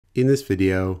In this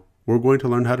video, we're going to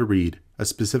learn how to read a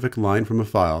specific line from a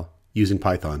file using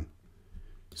Python.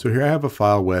 So here I have a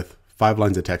file with 5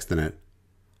 lines of text in it.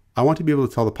 I want to be able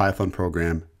to tell the Python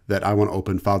program that I want to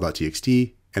open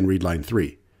file.txt and read line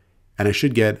 3, and I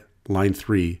should get line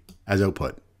 3 as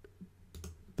output.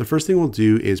 The first thing we'll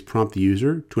do is prompt the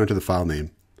user to enter the file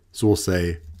name. So we'll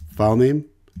say file name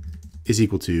is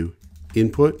equal to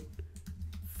input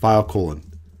file colon.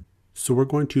 So we're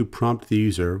going to prompt the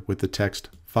user with the text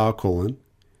file colon.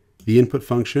 The input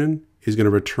function is going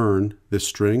to return the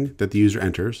string that the user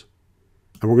enters,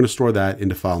 and we're going to store that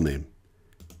into file name.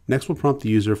 Next, we'll prompt the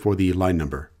user for the line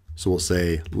number. So we'll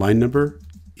say line number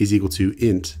is equal to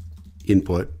int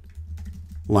input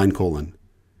line colon.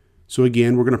 So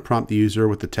again, we're going to prompt the user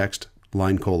with the text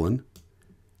line colon.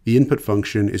 The input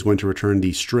function is going to return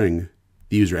the string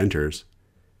the user enters.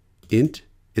 Int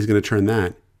is going to turn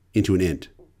that into an int,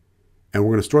 and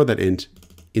we're going to store that int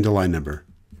into line number.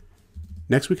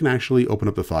 Next, we can actually open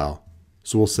up the file.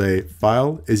 So we'll say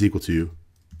file is equal to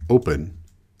open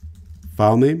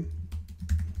file name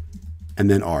and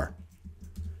then R.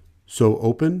 So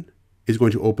open is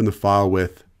going to open the file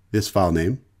with this file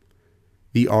name.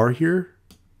 The R here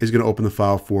is going to open the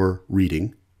file for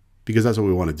reading, because that's what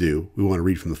we want to do. We want to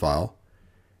read from the file.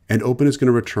 And open is going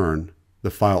to return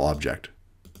the file object.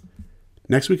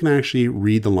 Next, we can actually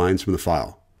read the lines from the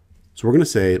file. So we're going to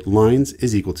say lines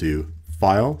is equal to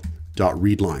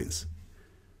file.readLines.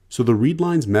 So the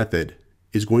readLines method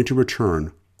is going to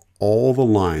return all the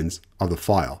lines of the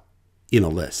file in a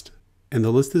list. And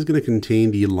the list is going to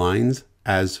contain the lines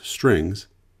as strings,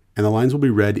 and the lines will be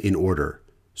read in order.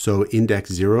 So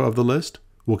index 0 of the list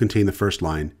will contain the first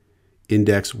line.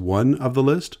 Index 1 of the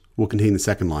list will contain the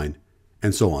second line,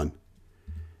 and so on.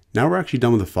 Now we're actually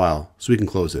done with the file, so we can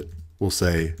close it. We'll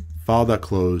say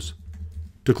file.close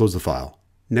to close the file.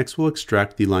 Next, we'll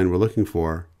extract the line we're looking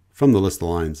for from the list of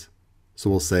lines. So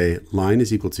we'll say line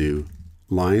is equal to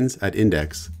lines at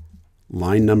index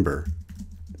line number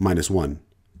 -1.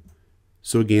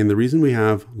 So again, the reason we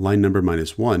have line number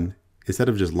 -1 instead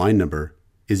of just line number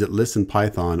is that lists in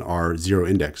Python are 0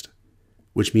 indexed,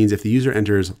 which means if the user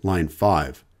enters line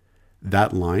 5,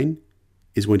 that line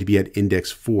is going to be at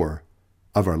index 4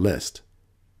 of our list,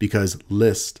 because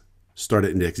lists start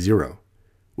at index 0,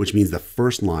 which means the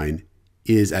first line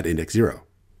is at index 0.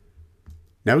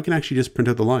 Now we can actually just print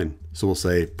out the line. So we'll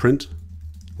say print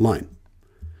line.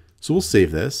 So we'll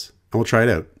save this and we'll try it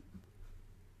out.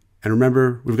 And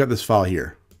remember, we've got this file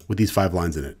here with these 5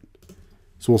 lines in it.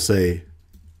 So we'll say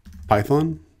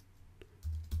python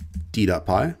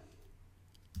d.py,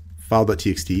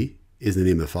 file.txt is the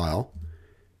name of the file,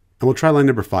 and we'll try line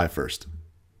number 5 first,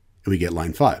 and we get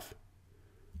line 5.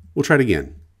 We'll try it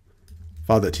again.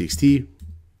 File.txt,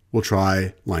 we'll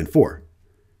try line 4,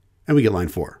 and we get line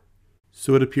 4.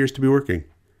 So it appears to be working.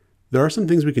 There are some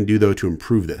things we can do though to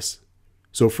improve this.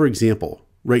 So for example,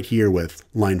 right here with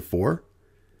line 4,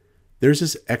 there's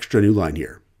this extra new line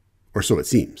here, or so it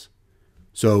seems.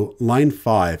 So line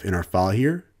 5 in our file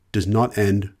here does not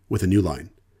end with a new line,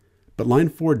 but line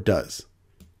 4 does.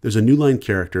 There's a new line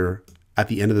character at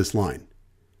the end of this line.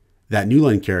 That new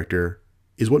line character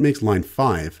is what makes line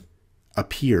 5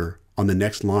 appear on the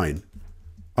next line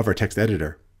of our text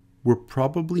editor. We're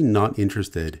probably not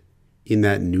interested in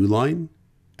that new line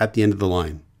at the end of the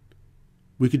line.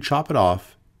 We could chop it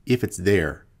off if it's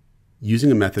there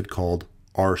using a method called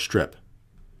rstrip.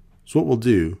 So what we'll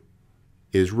do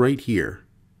is right here,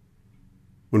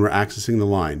 when we're accessing the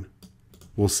line,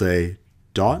 we'll say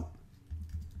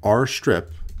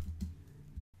 .rstrip,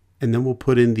 and then we'll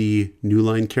put in the new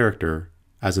line character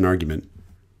as an argument.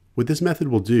 What this method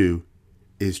will do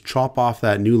is chop off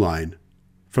that new line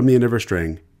from the end of our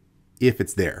string if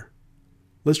it's there.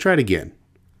 Let's try it again.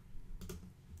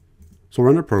 So we'll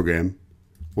run our program,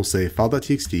 we'll say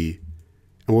file.txt,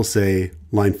 and we'll say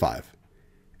line 5.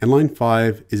 And line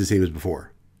 5 is the same as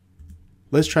before.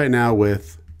 Let's try it now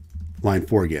with line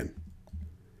 4 again.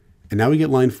 And now we get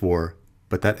line 4,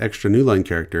 but that extra new line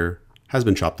character has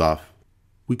been chopped off.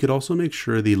 We could also make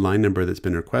sure the line number that's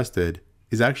been requested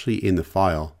is actually in the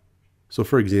file. So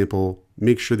for example,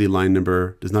 make sure the line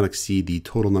number does not exceed the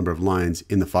total number of lines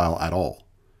in the file at all.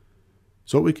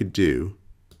 So what we could do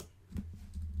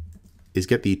is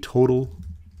get the total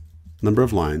number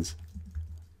of lines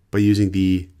by using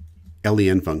the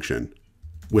len function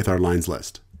with our lines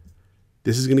list.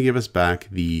 This is going to give us back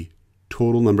the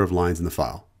total number of lines in the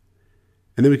file.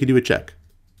 And then we could do a check.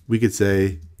 We could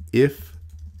say if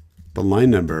the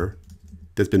line number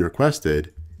that's been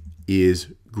requested is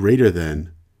greater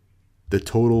than the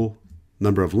total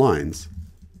number of lines,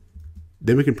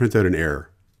 then we can print out an error.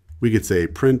 We could say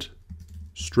print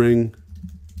string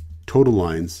total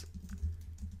lines,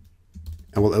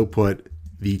 and we'll output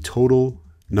the total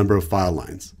number of file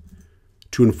lines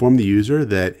to inform the user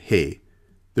that, hey,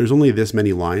 there's only this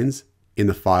many lines in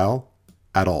the file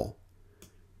at all.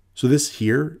 So this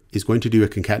here is going to do a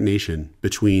concatenation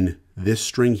between this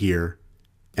string here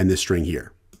and this string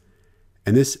here.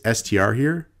 And this str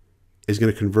here is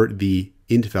going to convert the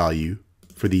int value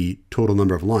for the total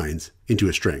number of lines into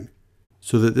a string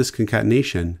so that this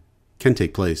concatenation can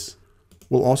take place.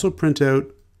 We'll also print out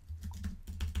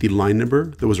the line number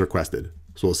that was requested.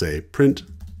 So we'll say print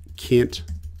can't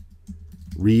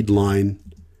read line,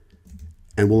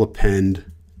 and we'll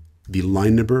append the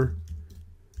line number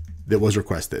that was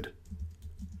requested,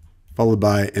 followed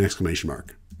by an exclamation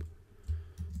mark.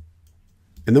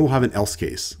 And then we'll have an else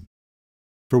case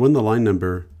for when the line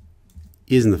number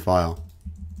is in the file.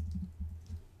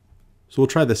 So we'll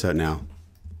try this out now.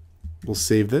 We'll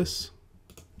save this.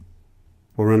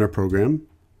 We'll run our program.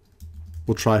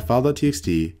 We'll try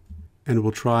file.txt, and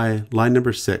we'll try line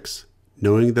number 6,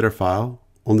 knowing that our file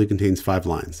only contains 5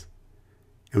 lines.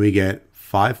 And we get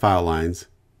 5 file lines,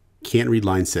 can't read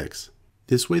line 6.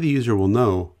 This way the user will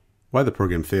know why the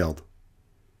program failed.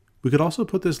 We could also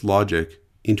put this logic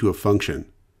into a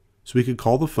function. So we could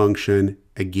call the function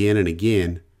again and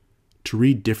again to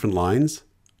read different lines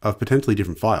of potentially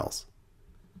different files.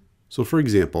 So for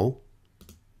example,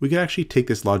 we could actually take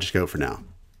this logic out for now.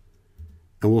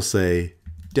 And we'll say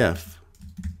def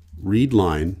read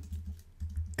line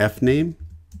fname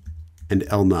and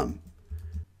lnum.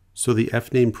 So the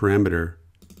fname parameter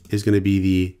is going to be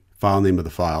the file name of the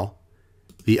file.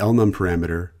 The lnum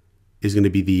parameter is going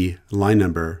to be the line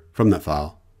number from that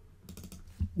file.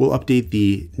 We'll update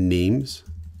the names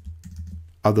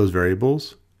of those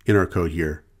variables in our code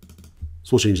here.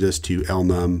 So we'll change this to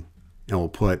lnum, and we'll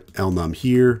put lnum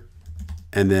here,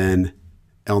 and then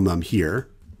lnum here.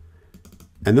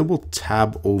 And then we'll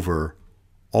tab over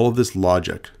all of this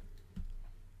logic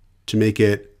to make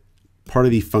it part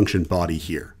of the function body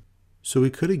here. So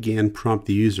we could again prompt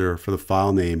the user for the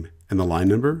file name and the line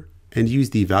number and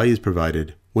use the values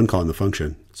provided when calling the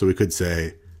function. So we could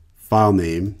say file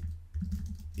name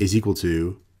is equal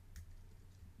to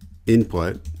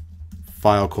input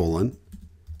file colon,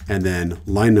 and then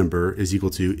line number is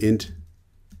equal to int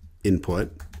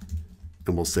input,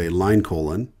 and we'll say line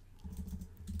colon.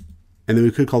 And then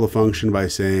we could call the function by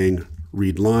saying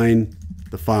read line,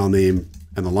 the file name,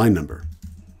 and the line number.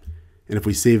 And if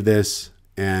we save this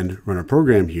and run our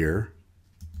program here,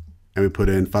 and we put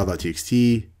in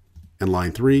file.txt and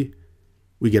line 3,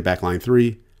 we get back line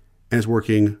 3, and it's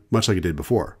working much like it did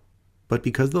before. But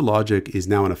because the logic is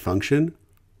now in a function,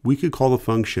 we could call the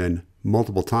function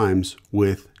multiple times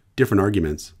with different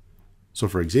arguments. So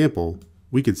for example,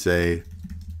 we could say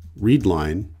read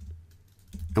line,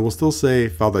 and we'll still say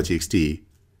file.txt,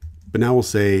 but now we'll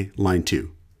say line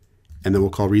 2. And then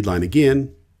we'll call readline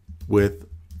again with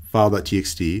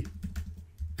file.txt,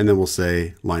 and then we'll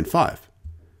say line 5.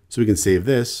 So we can save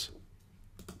this,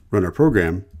 run our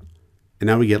program, and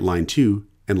now we get line 2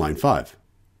 and line 5.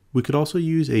 We could also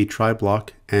use a try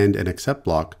block and an except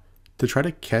block to try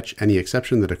to catch any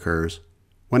exception that occurs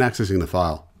when accessing the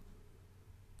file.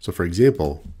 So for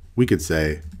example, we could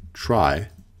say try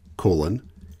colon,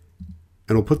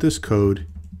 and we'll put this code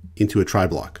into a try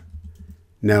block.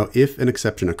 Now, if an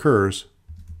exception occurs,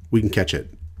 we can catch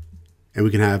it, and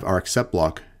we can have our except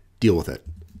block deal with it.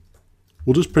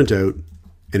 We'll just print out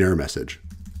an error message.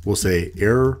 We'll say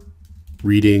error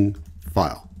reading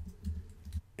file,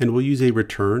 and we'll use a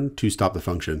return to stop the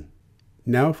function.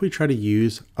 Now, if we try to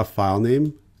use a file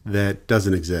name that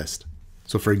doesn't exist,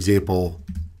 so for example,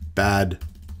 bad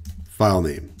file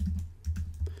name,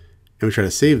 and we try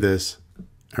to save this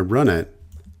and run it,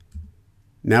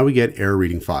 now we get error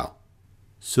reading file.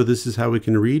 So this is how we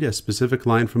can read a specific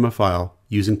line from a file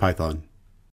using Python.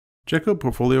 Check out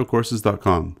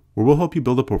portfoliocourses.com, where we'll help you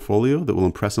build a portfolio that will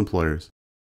impress employers.